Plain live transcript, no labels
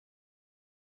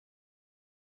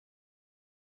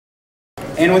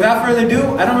And without further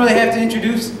ado, I don't really have to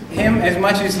introduce him as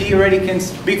much as he already can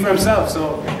speak for himself.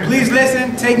 So please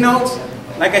listen, take notes.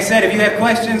 Like I said, if you have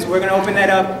questions, we're going to open that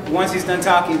up once he's done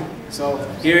talking. So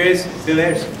here is Bill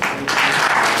Ayers.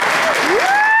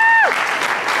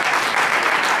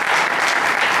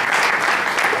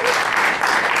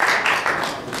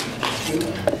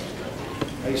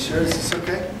 Are you sure this is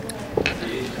okay?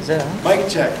 Is that on? Mic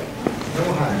check.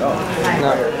 No.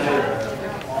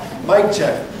 Mic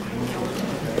check.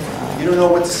 You don't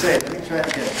know what to say. Let me try it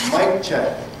again. Mic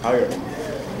check.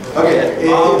 Okay,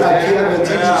 I'm going to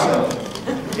teach you something.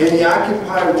 In the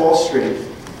Occupy Wall Street,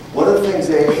 one of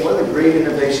the great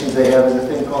innovations they have is a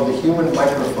thing called the human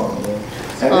microphone.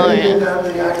 Have you been down to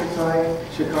the Occupy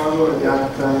Chicago or the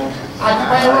Occupy?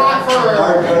 Occupy Rockford!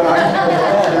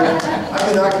 I've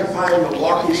been occupying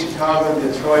Milwaukee, Chicago,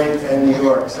 Detroit, and New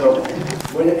York. So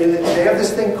they have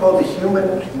this thing called the human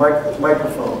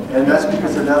microphone, and that's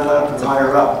because they're not allowed to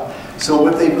hire up. So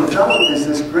what they've developed is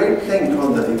this great thing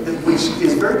called which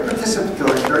is very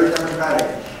participatory, very democratic.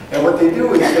 And what they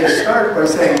do is they start by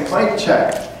saying mic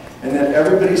check, and then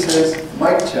everybody says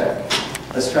mic check.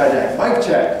 Let's try that. Mic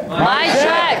check. Mic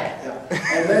check.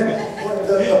 Yeah. And then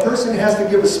the person has to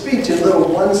give a speech in little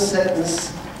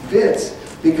one-sentence bits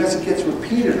because it gets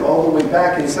repeated all the way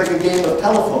back. And it's like a game of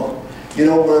telephone. You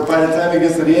know, where by the time it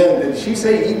gets to the end, did she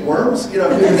say eat worms? You know,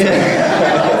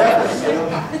 whatever, you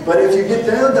know. But if you get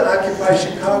down to Occupy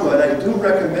Chicago, and I do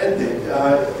recommend it,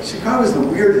 Chicago's the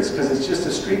weirdest because it's just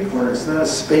a street corner. It's not a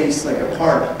space like a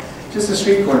park, just a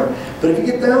street corner. But if you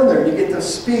get down there and you get to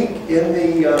speak in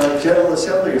the General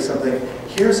Assembly or something,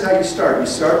 here's how you start. You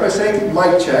start by saying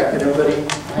mic check, and everybody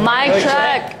Mic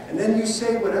check. And then you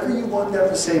say whatever you want them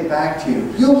to say back to you.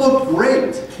 You look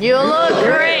great. You look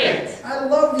great. I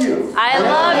love you. I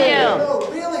love you.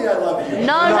 No, really, I love you.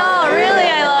 No, really,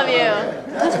 I love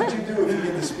you. That's what you do if you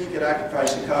get to speak at Occupy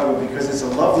Chicago, because it's a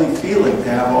lovely feeling to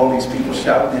have all these people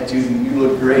shouting at you, you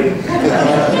look great.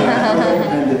 I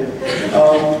recommend it.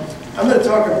 I'm going to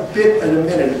talk a bit in a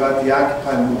minute about the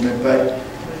Occupy movement, but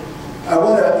I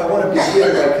want to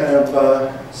begin by kind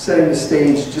of setting the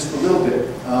stage just a little bit.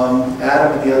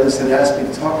 Adam and the others had asked me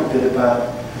to talk a bit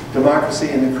about democracy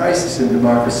and the crisis in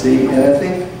democracy, and I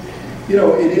think, you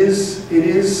know, it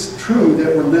is true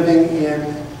that we're living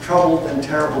in troubled and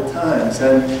terrible times.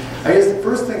 And I guess the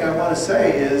first thing I want to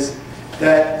say is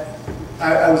that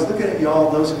I was looking at you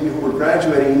all, those of you who were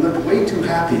graduating, you looked way too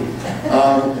happy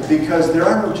because there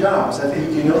are no jobs. I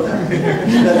think you know that.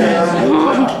 That there are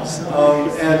no jobs.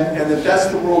 And that's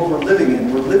the world we're living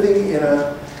in. We're living in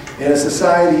a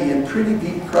society in pretty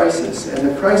deep crisis. And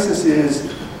the crisis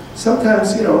is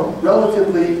sometimes, you know,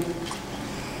 relatively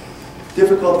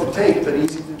difficult to take, but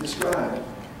easy to describe.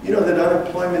 You know that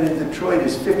unemployment in Detroit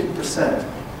is 50%.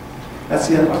 That's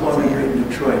the unemployment rate in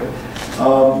Detroit.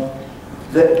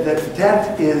 That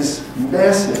debt is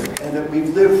massive, and that we've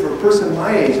lived, for a person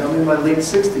my age, I'm in my late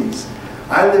 60s,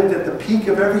 I lived at the peak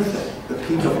of everything. The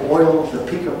peak of oil, the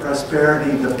peak of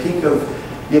prosperity, the peak of,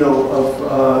 you know,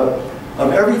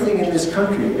 of everything in this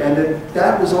country. And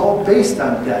that was all based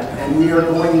on debt, and we are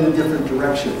going in a different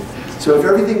direction. So if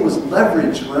everything was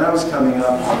leveraged when I was coming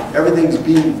up, everything's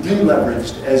being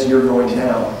deleveraged as you're going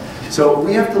down. So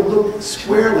we have to look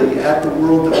squarely at the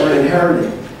world that we're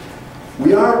inheriting.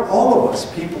 We are, all of us,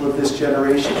 people of this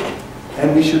generation,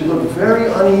 and we should look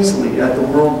very uneasily at the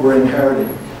world we're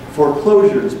inheriting.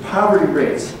 Foreclosures, poverty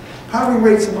rates. Poverty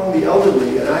rates among the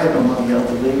elderly, and I am among the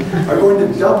elderly, are going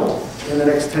to double in the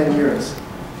next 10 years.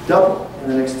 Double in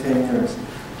the next 10 years.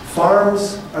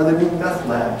 Farms are the new meth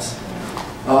labs.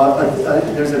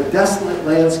 There's a desolate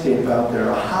landscape out there,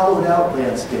 a hollowed out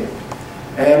landscape.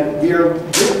 And we are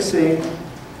witnessing,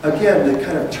 again, the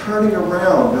kind of turning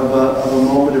around of a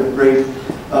moment of great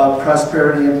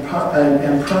prosperity and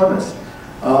promise.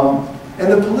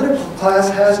 And the political class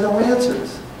has no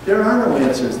answers. There are no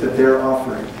answers that they're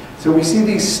offering. So we see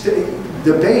these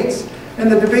debates,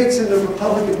 and the debates in the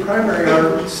Republican primary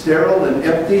are sterile and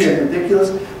empty and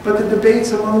ridiculous, but the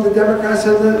debates among the Democrats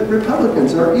and the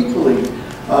Republicans are equally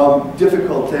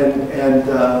difficult and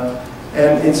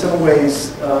in some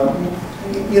ways,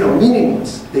 you know,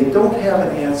 meaningless. They don't have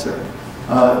an answer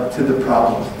to the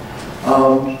problem.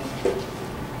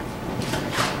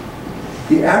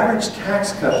 The average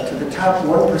tax cut to the top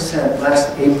 1%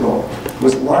 last April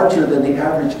was larger than the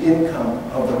average income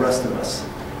of the rest of us.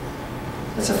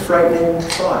 That's a frightening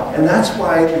thought. And that's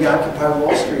why the Occupy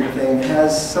Wall Street thing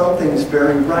has some things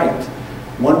very right.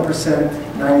 1%,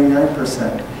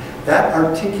 99%. That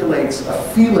articulates a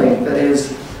feeling that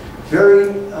is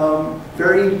very,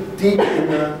 very deep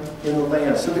in the in the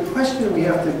land. So the question we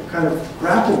have to kind of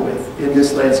grapple with in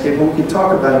this landscape, and we can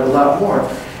talk about it a lot more,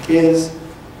 is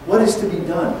what is to be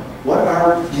done? What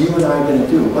are you and I going to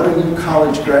do? What are you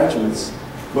college graduates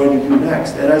going to do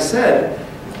next? And I said,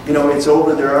 you know, it's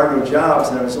over, there are no jobs,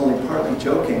 and I was only partly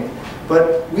joking.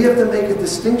 But we have to make a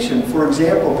distinction, for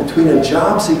example, between a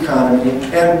jobs economy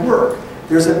and work.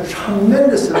 There's a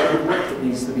tremendous amount of work that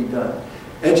needs to be done.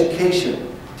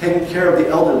 Education, taking care of the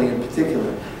elderly in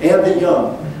particular, and the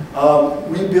young,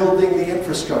 rebuilding the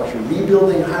infrastructure,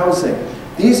 rebuilding housing.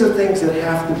 These are things that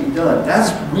have to be done.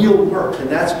 That's real work, and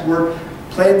that's work,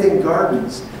 planting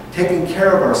gardens, taking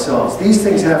care of ourselves. These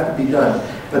things have to be done.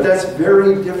 But that's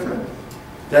very different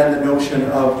than the notion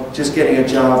of just getting a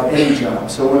job, any job.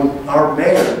 So when our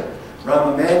mayor,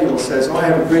 Rahm Emanuel, says, oh, I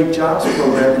have a great jobs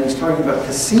program, and he's talking about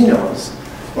casinos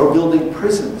or building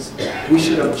prisons, we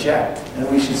should object. And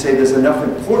we should say there's enough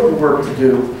important work to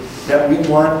do that we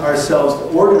want ourselves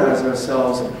to organize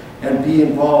ourselves and be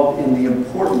involved in the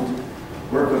important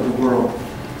work of the world.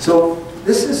 So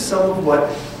this is some of what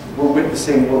we're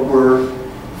witnessing, what we're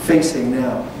facing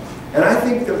now. And I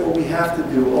think that what we have to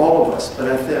do, all of us, but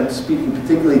I'm speaking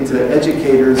particularly to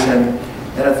educators, and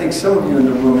I think some of you in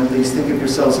the room at least think of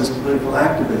yourselves as political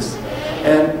activists.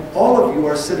 And all of you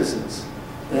are citizens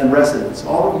and residents.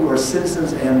 All of you are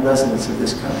citizens and residents of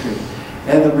this country.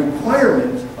 And the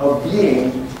requirement of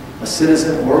being a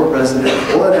citizen or a resident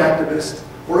or an activist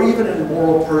or even a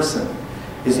moral person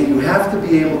is that you have to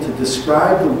be able to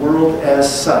describe the world as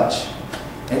such,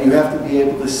 and you have to be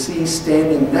able to see,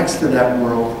 standing next to that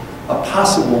world, a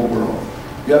possible world.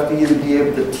 You have to either be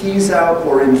able to tease out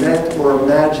or invent or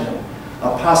imagine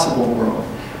a possible world.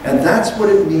 And that's what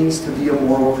it means to be a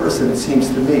moral person, it seems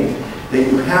to me. That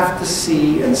you have to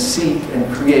see and seek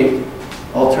and create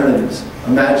alternatives,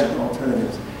 imagine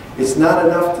alternatives. It's not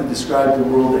enough to describe the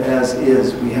world as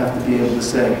is. We have to be able to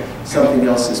say something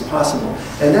else is possible.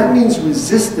 And that means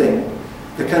resisting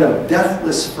the kind of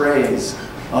deathless phrase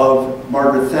of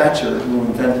Margaret Thatcher, who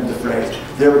invented the phrase,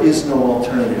 there is no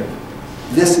alternative.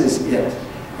 This is it.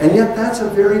 And yet that's a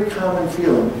very common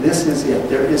feeling. This is it.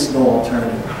 There is no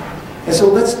alternative. And so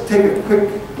let's take a quick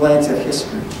glance at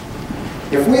history.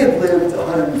 If we had lived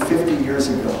 150 years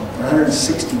ago,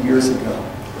 160 years ago,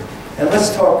 and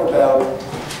let's talk about,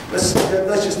 let's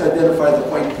just identify the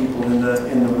white people in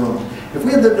the room. If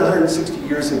we had lived 160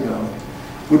 years ago,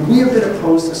 would we have been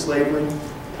opposed to slavery?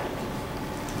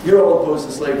 You're all opposed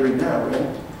to slavery now,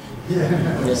 right?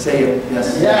 Yeah. Say it,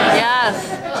 yes.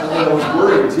 Yes. I was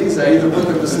worried, geez, I either put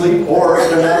them to sleep or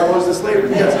they're not opposed to slavery.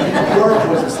 Yes, you are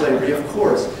opposed to slavery, of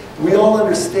course. We all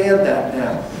understand that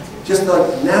now. Just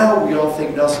like now we all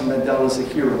think Nelson Mandela is a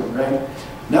hero, right?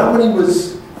 Not when he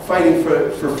was fighting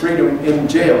for freedom in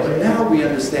jail, but now we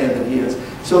understand that he is.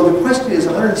 So the question is,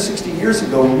 160 years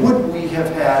ago, would we have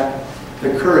had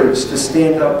the courage to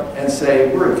stand up and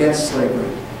say, we're against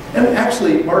slavery? And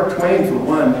actually, Mark Twain, for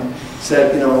one,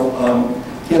 said,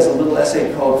 he has a little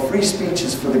essay called Free Speech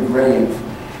is for the Grave.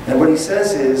 And what he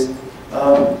says is,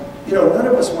 none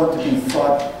of us want to be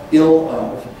thought ill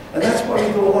of. And that's why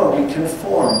we go along. We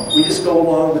conform. We just go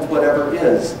along with whatever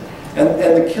is. And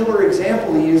the killer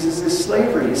example he uses is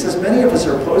slavery. He says many of us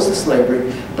are opposed to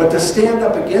slavery, but to stand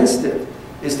up against it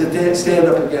is to stand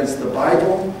up against the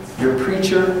Bible, your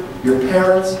preacher, your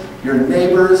parents, your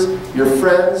neighbors, your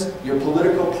friends, your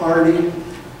political party,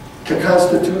 the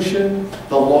Constitution,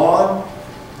 the law.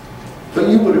 But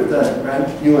you would have done it,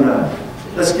 right? You and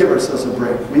I. Let's give ourselves a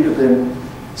break. We'd have been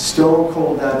stone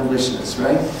cold abolitionists,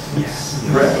 right? Yes.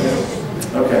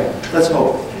 Right? Okay, let's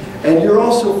hope. And you're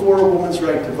also for a woman's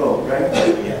right to vote, right?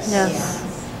 Yes.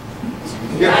 Yes.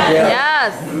 Yeah.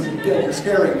 Yes. You're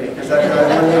scaring me because I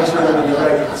want to make sure I'm in the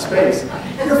right space.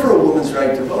 You're for a woman's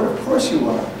right to vote, of course you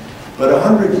are. But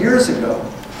 100 years ago,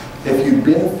 if you'd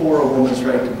been for a woman's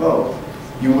right to vote,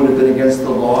 you would have been against the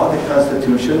law, the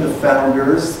Constitution, the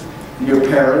founders, your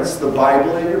parents, the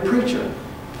Bible, and your preacher.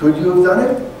 Could you have done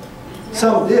it?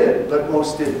 Some did, but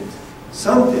most didn't.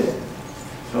 Some did,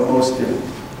 but most didn't.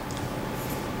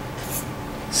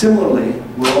 Similarly,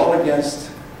 we're all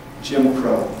against Jim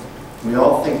Crow. We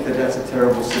all think that that's a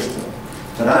terrible system.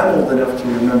 But I'm old enough to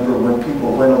remember when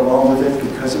people went along with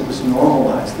it because it was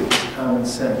normalized, it was common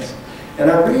sense. And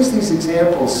I raise these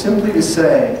examples simply to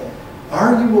say,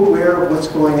 are you aware of what's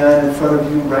going on in front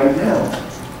of you right now?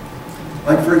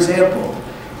 Like, for example,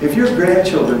 if your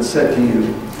grandchildren said to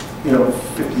you,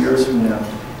 50 years from now,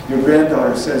 your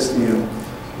granddaughter says to you,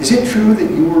 is it true that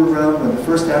you were around when the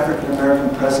first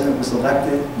African-American president was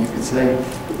elected? You could say,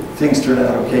 things turned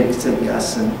out okay. You could say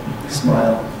yes and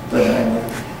smile benignly.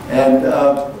 And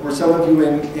were some of you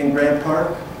in Grant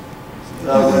Park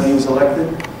when he was elected?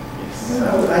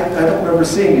 Yeah, I don't remember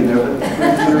seeing you there, but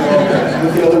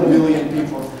with the other million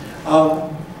people.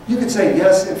 You could say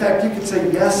yes. In fact, you could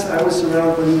say yes, I was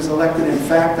around when he was elected. In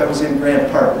fact, I was in Grant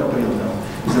Park. Nobody will know.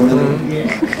 It's a million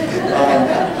people.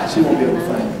 She won't be able to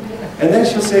find it. And then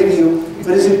she'll say to you,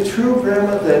 but is it true,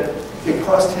 Grandma, that it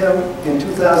cost him in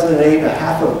 2008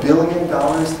 $500 million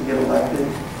to get elected?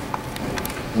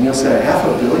 And you'll say,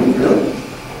 $500 million? Really?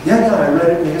 Yeah, no, I read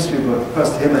it in the history book. It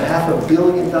cost him $500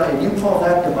 million. And you call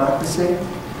that democracy?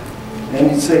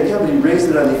 And you'd say, yeah, but he raised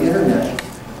it on the internet.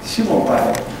 She won't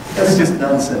buy it. That's just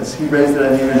nonsense. He raised it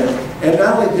on the internet. And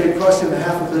not only did it cost him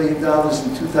 $500 million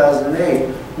in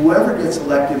 2008, whoever gets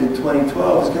elected in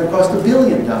 2012 is going to cost $1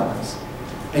 billion.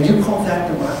 And you call that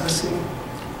democracy?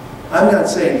 I'm not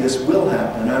saying this will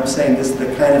happen. I'm saying this is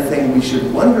the kind of thing we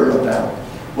should wonder about.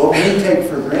 What we take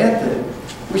for granted,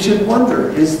 we should wonder,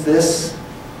 is this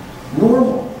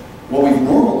normal? Well, we've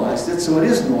normalized it, so it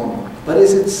is normal. But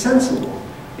is it sensible?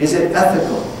 Is it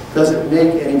ethical? Does it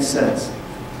make any sense?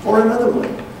 Or another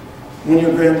one. When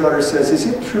your granddaughter says, is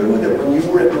it true that when you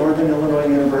were at Northern Illinois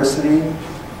University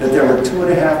that there were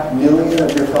 2.5 million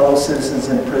of your fellow citizens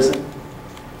in prison?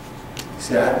 You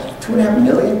say, 2.5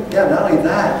 million? Yeah, not only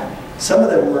that, some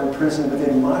of them were in prison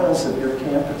within miles of your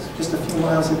campus, just a few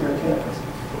miles of your campus.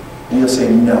 And you'll say,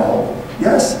 no.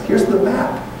 Yes, here's the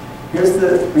map. Here's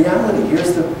the reality.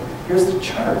 Here's the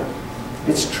chart.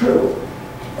 It's true.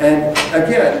 And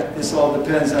again, this all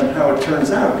depends on how it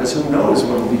turns out, because who knows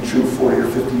what will be true 40 or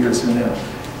 50 years from now.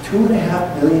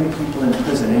 2.5 million people in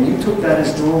prison, and you took that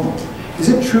as normal. Is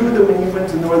it true that when you went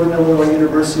to Northern Illinois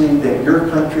University that your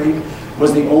country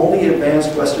was the only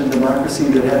advanced Western democracy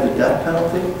that had the death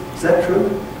penalty? Is that true?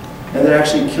 And that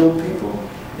actually killed people?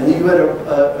 And that you had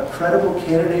a credible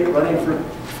candidate running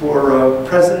for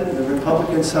president in the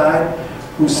Republican side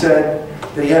who said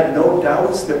that he had no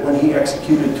doubts that when he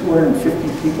executed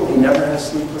 250 people, he never had a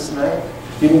sleepless night,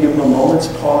 didn't give them a moment's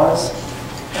pause?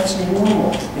 That's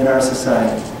normal in our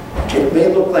society. It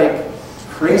may look like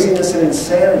craziness and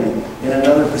insanity in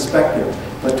another perspective,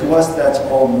 but to us that's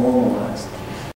all normalized.